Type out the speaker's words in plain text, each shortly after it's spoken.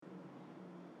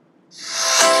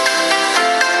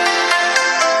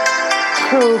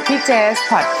ครูพี่เจส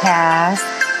พอดแคสต์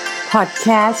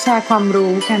แชร์ความ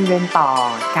รู้การเรียนต่อ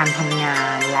การทำงา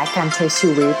นและการใช้ชี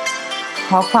วิตเพ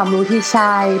ราะความรู้ที่ใ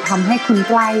ช่ทำให้คุณ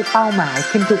ใกล้เป้าหมาย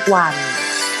ขึ้นทุกวัน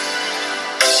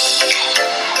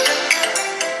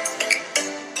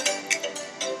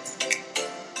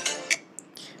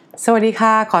สวัสดีค่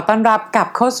ะขอต้อนรับกลับ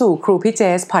เข้าสู่ครูพี่เจ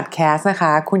สพอดแคสต์นะค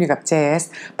ะคุณอยู่กับเจส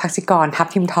ภักษิกรทับ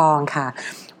ทิมทองค่ะ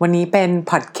วันนี้เป็น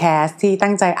พอดแคสต์ที่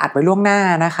ตั้งใจอัดไว้ล่วงหน้า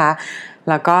นะคะ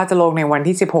แล้วก็จะลงในวัน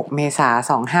ที่16เมษาย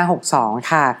น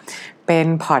2562ค่ะเป็น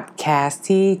พอดแคสต์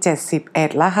ที่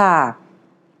71แล้วค่ะ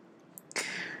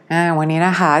วันนี้น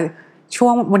ะคะช่ว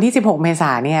งวันที่16เมษ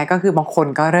ายนเนี่ยก็คือบางคน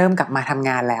ก็เริ่มกลับมาทำง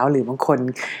านแล้วหรือบางคน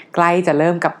ใกล้จะเ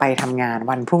ริ่มกลับไปทำงาน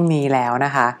วันพรุ่งนี้แล้วน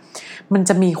ะคะมัน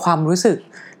จะมีความรู้สึก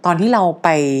ตอนที่เราไป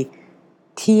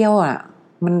เที่ยวอ่ะ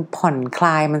มันผ่อนคล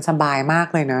ายมันสบายมาก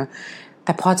เลยเนอะแ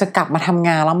ต่พอจะกลับมาทำง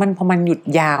านแล้วพอมันหยุด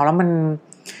ยาวแล้วมัน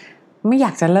ไม่อย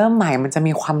ากจะเริ่มใหม่มันจะ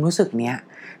มีความรู้สึกเนี้ย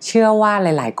เชื่อว่าห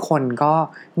ลายๆคนก็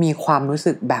มีความรู้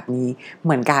สึกแบบนี้เห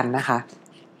มือนกันนะคะ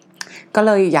ก็เ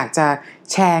ลยอยากจะ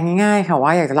แชร์ง่ายๆค่ะว่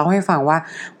าอยากจะเล่าให้ฟังว่า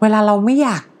เวลาเราไม่อย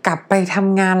ากกลับไปท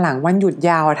ำงานหลังวันหยุด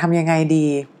ยาวทำยังไงดี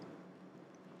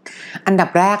อันดับ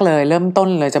แรกเลยเริ่มต้น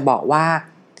เลยจะบอกว่า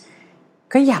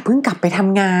ก็อย่าเพิ่งกลับไปท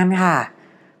ำงานค่ะ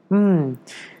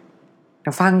เดี๋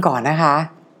ยวฟังก่อนนะคะ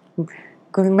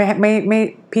ก็ไม่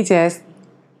พี่เจส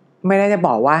ไม่ได้จะบ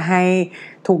อกว่าให้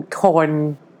ทุกคน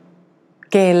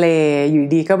เกเรอยู่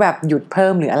ดีก็แบบหยุดเพิ่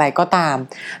มหรืออะไรก็ตาม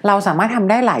เราสามารถทำ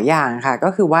ได้หลายอย่างค่ะก็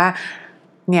คือว่า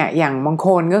เนี่ยอย่างบางค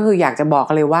นก็คืออยากจะบอก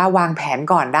เลยว่าวางแผน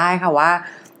ก่อนได้ค่ะว่า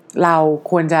เรา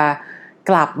ควรจะ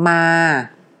กลับมา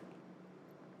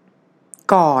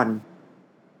ก่อน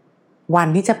วัน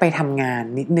ที่จะไปทำงาน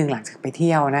นิดนึงหลังจากไปเ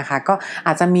ที่ยวนะคะก็อ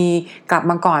าจจะมีกลับ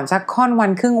มาก่อนสักค่อนวั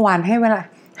นครึ่งวันให้เว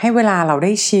ลาเราไ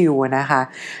ด้ชิลนะคะ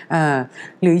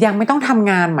หรือยังไม่ต้องท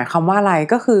ำงานหมายความว่าอะไร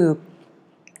ก็คือ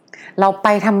เราไป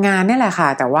ทำงานนี่แหละค่ะ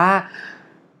แต่ว่า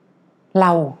เร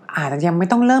าอาจจะยังไม่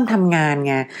ต้องเริ่มทำงาน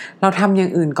ไงเราทำอย่า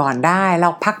งอื่นก่อนได้เรา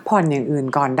พักผ่อนอย่างอื่น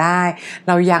ก่อนได้เ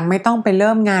รายังไม่ต้องไปเ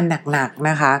ริ่มงานหนักๆ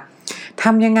นะคะท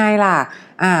ำยังไงล่ะ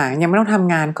ยังไม่ต้องท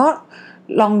ำงานก็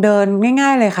ลองเดินง่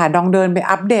ายๆเลยค่ะลองเดินไป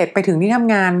อัปเดตไปถึงที่ท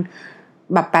ำงาน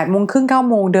แบบ8:30 9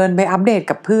 โมงเดินไปอัปเดต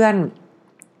กับเพื่อน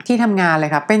ที่ทำงานเล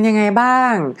ยค่ะเป็นยังไงบ้า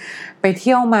งไปเ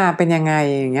ที่ยวมาเป็นยังไง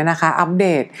อย่างเงี้ยนะคะอัปเด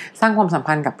ตสร้างความสัม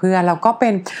พันธ์กับเพื่อนแล้วก็เป็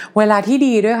นเวลาที่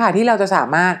ดีด้วยค่ะที่เราจะสา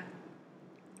มารถ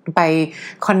ไป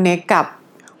คอนเนคกับ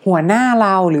หัวหน้าเร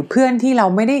าหรือเพื่อนที่เรา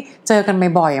ไม่ได้เจอกัน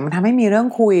บ่อยๆมันทำให้มีเรื่อง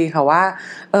คุยค่ะว่า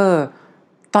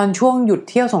ตอนช่วงหยุด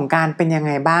เที่ยวสงกรานต์เป็นยังไ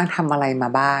งบ้างทำอะไรมา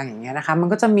บ้างอย่างเงี้ยนะคะมัน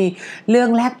ก็จะมีเรื่อง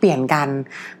แลกเปลี่ยนกัน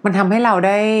มันทำให้เราไ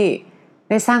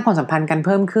ด้สร้างความสัมพันธ์กันเ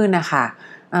พิ่มขึ้นนะคะ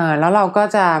แล้วเราก็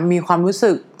จะมีความรู้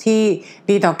สึกที่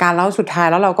ดีต่อกันแล้วสุดท้าย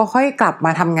แล้วเราก็ค่อยกลับม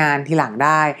าทำงานทีหลังไ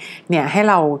ด้เนี่ยให้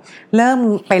เราเ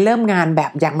ริ่มงานแบ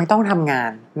บยังไม่ต้องทำงา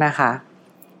นนะคะ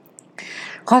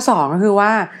ข้อ2ก็คือว่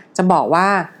าจะบอกว่า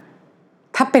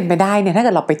ถ้าเป็นไปได้เนี่ยถ้าเ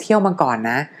กิดเราไปเที่ยวมาก่อน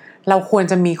นะเราควร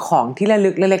จะมีของที่ระลึ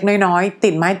กเล็กๆน้อยๆติ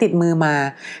ดไม้ติดมือมา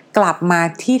กลับมา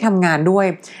ที่ทำงานด้วย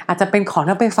อาจจะเป็นของ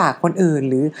ที่ไปฝากคนอื่น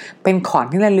หรือเป็นของ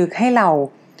ที่ระลึกให้เรา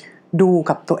ดู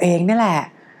กับตัวเองนี่แหละ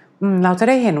เราจะ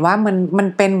ได้เห็นว่ามัน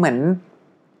เป็นเหมือน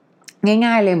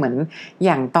ง่ายๆเลยเหมือนอ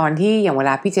ย่างตอนที่อย่างเว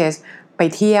ลาพี่เจสไป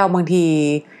เที่ยวบางที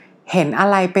เห็นอะ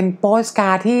ไรเป็นโปสกา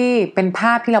ร์ดที่เป็นภ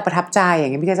าพที่เราประทับใจอย่า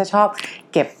งเงี้ยพี่เจสจะชอบ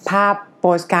เก็บภาพโป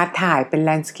สการ์ดถ่ายเป็นแล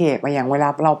นด์สเคปอย่างเวลา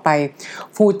เราไป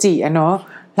ฟูจิเนาะ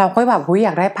เราก็แบบอย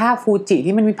ากได้ภาพฟูจิ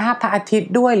ที่มันมีภาพพระอาทิต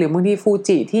ย์ด้วยหรือบางทีฟู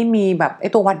จิที่มีแบบไอ้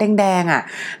ตัววัดแดง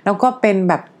ๆแล้วก็เป็น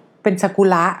แบบเป็นซากุ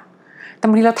ระแต่บ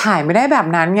างทีเราถ่ายไม่ได้แบบ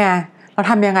นั้นไงเรา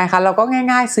ทำยังไงคะเราก็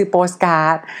ง่ายๆซื้อโปสกา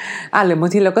ร์ดหรือบา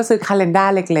งทีเราก็ซื้อคาเลนดา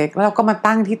ร์เล็กๆแล้วเราก็มา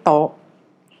ตั้งที่โต๊ะ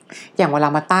อย่างเวลา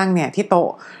มาตั้งเนี่ยที่โต๊ะ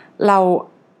เรา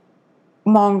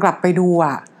มองกลับไปดู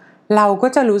เราก็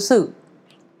จะรู้สึก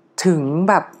ถึง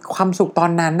แบบความสุขตอ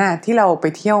นนั้นที่เราไป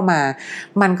เที่ยวมา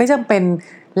มันก็จะเป็น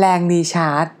แรงรีชา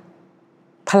ร์จ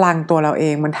พลังตัวเราเอ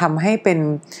งมันทำให้เป็น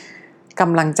ก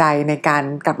ำลังใจในการ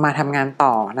กลับมาทำงาน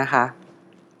ต่อนะคะ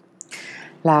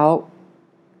แล้ว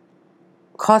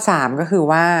ข้อ3ก็คือ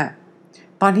ว่า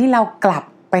ตอนที่เรากลับ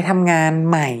ไปทำงาน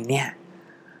ใหม่เนี่ย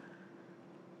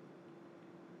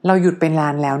เราหยุดเป็นนา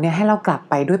นแล้วเนี่ยให้เรากลับ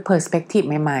ไปด้วย perspective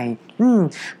ใหม่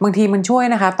ๆบางทีมันช่วย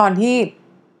นะคะตอนที่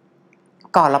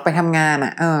ก่อนเราไปทำงาน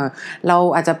เรา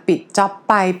อาจจะปิดจ็อบ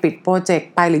ไปปิดโปรเจก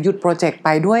ต์ไปหรือหยุดโปรเจกต์ไป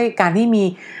ด้วยการที่มี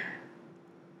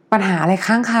ปัญหาอะไร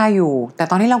ค้างคาอยู่แต่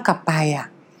ตอนที่เรากลับไป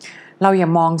เราอย่า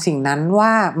มองสิ่งนั้นว่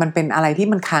ามันเป็นอะไรที่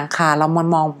มันค้างคาเรา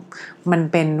มองมัน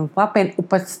เป็นว่าเ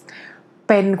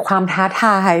ป็นความท้าท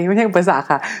ายไม่ใช่อุปสรรค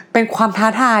ค่ะเป็นความท้า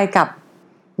ทายกับ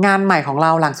งานใหม่ของเร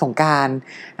าหลังสงกรานต์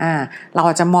เรา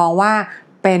อาจจะมองว่า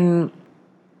เป็น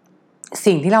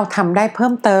สิ่งที่เราทำได้เพิ่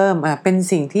มเติมเป็น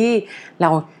สิ่งที่เรา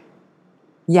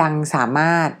ยังสาม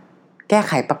ารถแก้ไ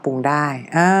ขปรับปรุงได้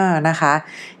นะคะ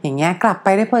อย่างเงี้ยกลับไป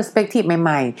ได้ perspective ใ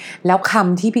หม่ๆแล้วค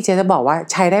ำที่พี่เจจะบอกว่า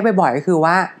ใช้ได้บ่อยๆก็คือ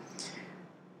ว่า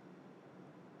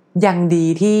ยังดี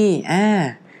ที่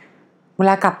เว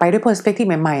ลากลับไปด้วย perspective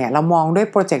ใหม่ๆเรามองด้วย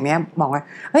โปรเจกต์เนี้ยมองว่า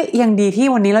เฮ้ยยังดีที่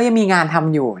วันนี้เรายังมีงานท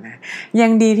ำอยู่นะยั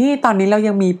งดีที่ตอนนี้เรา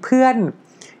ยังมีเพื่อน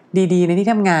ดีๆในที่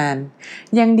ทำงาน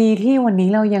ยังดีที่วันนี้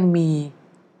เรายังมี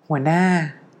หัวหน้า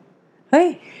เฮ้ย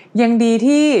ยังดี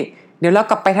ที่เดี๋ยวเรา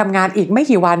กลับไปทำงานอีกไม่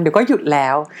กี่วันเดี๋ยวก็หยุดแล้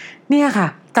วเนี่ยค่ะ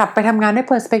กลับไปทำงานด้วย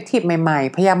perspective ใหม่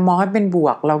ๆพยายามมองให้เป็นบว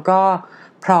กแล้วก็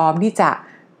พร้อมที่จะ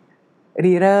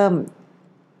เริ่ม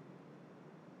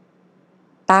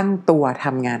ตั้งตัวท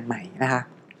ำงานใหม่นะคะ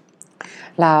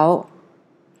แล้ว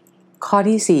ข้อ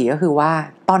ที่4ก็คือว่า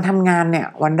ตอนทำงานเนี่ย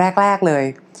วันแรกๆเลย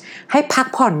ให้พัก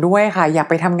ผ่อนด้วยค่ะอย่า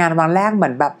ไปทำงานวันแรกเหมื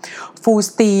อนแบบ full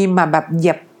steam แบบเหยี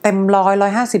ยบเต็ม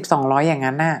150 200อย่าง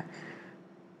นั้นน่ะ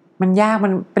มันยากมั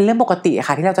นเป็นเรื่องปกติ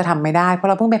ค่ะที่เราจะทำไม่ได้เพราะ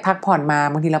เราเพิ่งไปพักผ่อนมา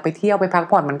บางทีเราไปเที่ยวไปพัก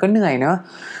ผ่อนมันก็เหนื่อยเนอะ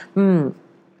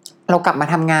เรากลับมา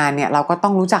ทำงานเนี่ยเราก็ต้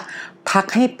องรู้จักพัก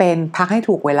ให้เป็นพักให้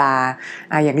ถูกเวลา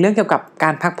อย่างเรื่องเกี่ยวกับกา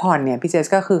รพักผ่อนเนี่ยพี่เจส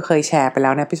ก็คือเคยแชร์ไปแล้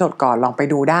วในเอพิโซดก่อนลองไป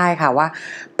ดูได้ค่ะว่า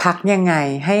พักยังไง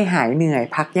ให้หายเหนื่อย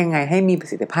พักยังไงให้มีประ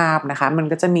สิทธิภาพนะคะมัน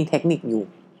ก็จะมีเทคนิคอยู่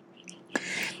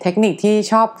เทคนิคที่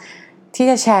ชอบที่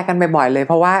จะแชร์กันบ่อยๆเลยเ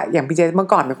พราะว่าอย่างพี่เจสเมื่อ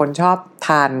ก่อนเป็นคนชอบท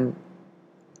าน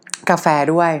กาแฟ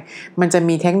ด้วยมันจะ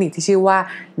มีเทคนิคที่ชื่อว่า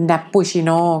นัปปูชิโ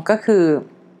น่ก็คือ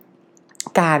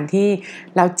การที่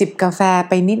เราจิบกาแฟ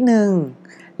ไปนิดนึง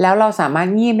แล้วเราสามารถ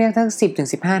งีบได้ทั้ง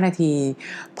10-15 นาที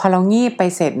พอเรางีบไป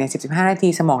เสร็จเนี่ย10-15 นาที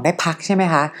สมองได้พักใช่ไหม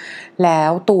คะแล้ว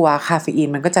ตัวคาเฟอีน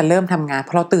มันก็จะเริ่มทำงานพ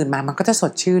อเราตื่นมามันก็จะส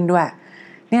ดชื่นด้วย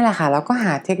นี่แหละค่ะแล้วก็ห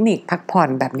าเทคนิคพักผ่อน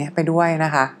แบบนี้ไปด้วยน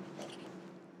ะคะ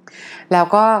แล้ว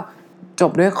ก็จ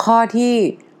บด้วยข้อที่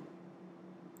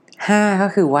5ก็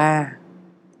คือว่า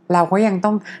เราก็ยังต้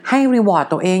องให้รีวอร์ด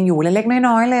ตัวเองอยู่เล็กๆ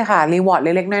น้อยๆเลยค่ะรีวอร์ดเ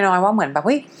ล็กๆน้อยๆว่าเหมือนแบบเ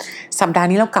ฮ้ยสัปดาห์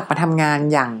นี้เรากลับมาทำงาน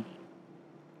อย่า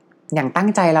งตั้ง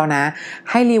ใจแล้วนะ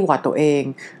ให้รีวอร์ดตัวเอง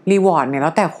รีวอร์ดเนี่ยแล้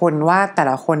วแต่คนว่าแต่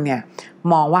ละคนเนี่ย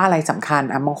มองว่าอะไรสำคัญ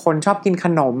บางคนชอบกินข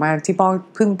นมที่พ่อ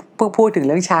เพิ่งพูดถึงเ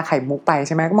รื่องชาไข่มุกไปใ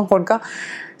ช่ไหมบางคนก็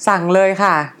สั่งเลย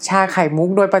ค่ะชาไข่มุก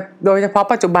โดยเฉพาะ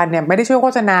ปัจจุบันเนี่ยไม่ได้ช่วยโฆ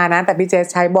ษณานะแต่พี่เจส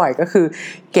ใช้บ่อยก็คือ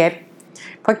Get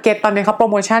เพราะGetตอนนี้เขาโปร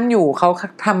โมชั่นอยู่เขา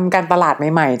ทำการตลาด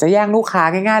ใหม่ๆจะแย่งลูกค้า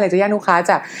ง่ายๆเลยจะแย่งลูกค้า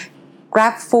จาก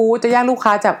Grab Food จะแย่งลูกค้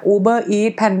าจาก Uber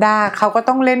Eats Panda เขาก็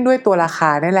ต้องเล่นด้วยตัวราคา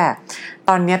นี่แหละต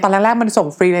อนแรกๆมันส่ง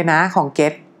ฟรีเลยนะของ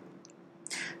Get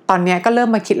ตอนนี้ก็เริ่ม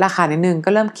มาคิดราคานิดนึงก็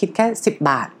เริ่มคิดแค่10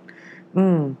 บาท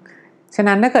ฉะ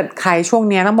นั้นถ้าเกิดใครช่วง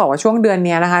นี้ต้องบอกว่าช่วงเดือน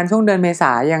นี้นะคะช่วงเดือนเมษ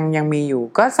ายังมีอยู่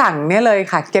ก็สั่งเนี่ยเลย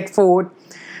ค่ะ Get Food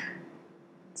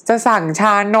จะสั่งช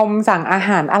านมสั่งอาห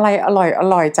ารอะไรอ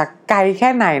ร่อยจากไกลแค่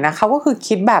ไหนนะเขาก็คือ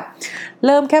คิดแบบเ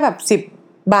ริ่มแค่แบบ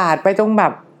10 บาทไปตรงแบ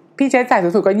บพี่เจ๊จ่ายสู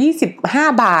งสุดก็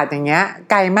25 บาทอย่างเงี้ย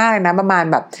ไกลมากเลยนะประมาณ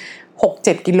แบบ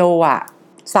6-7 กิโล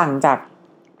สั่งจาก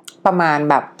ประมาณ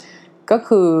แบบก็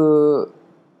คือ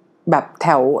แบบแถ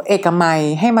วเอกมัย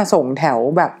ให้มาส่งแถว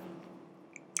แบบ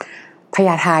พญ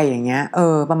าไทอย่างเงี้ย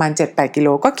ประมาณ 7-8 กิโล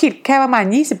ก็คิดแค่ประมาณ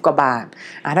20 กว่าบาท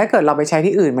ถ้าเกิดเราไปใช้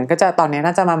ที่อื่นมันก็จะตอนนี้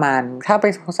น่าจะประมาณถ้าไป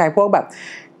ใช้พวกแบบ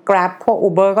Grab พวก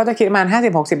Uber ก็จะคิดประมาณ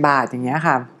50-60 บาทอย่างเงี้ย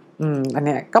ค่ะอันเ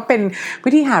นี้ยก็เป็นวิ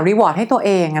ธีหารีวอร์ดให้ตัวเ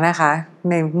องนะคะ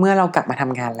ในเมื่อเรากลับมาท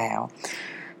ำงานแล้ว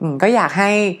ก็อยากใ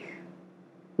ห้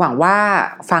หวังว่า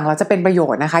ฟังแล้วจะเป็นประโย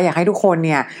ชน์นะคะอยากให้ทุกคนเ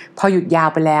นี่ยพอหยุดยาว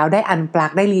ไปแล้วได้อันปลั๊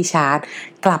กได้รีชาร์จ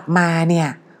กลับมาเนี่ย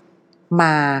ม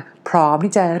าพร้อม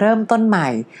ที่จะเริ่มต้นใหม่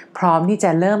พร้อมที่จ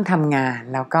ะเริ่มทำงาน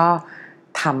แล้วก็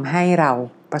ทำให้เรา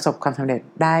ประสบความสำเร็จ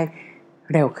ได้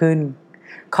เร็วขึ้น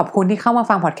ขอบคุณที่เข้ามา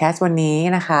ฟังพอดแคสต์วันนี้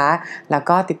นะคะแล้ว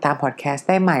ก็ติดตามพอดแคสต์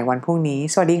ได้ใหม่วันพรุ่งนี้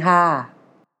สวัสดีค่ะ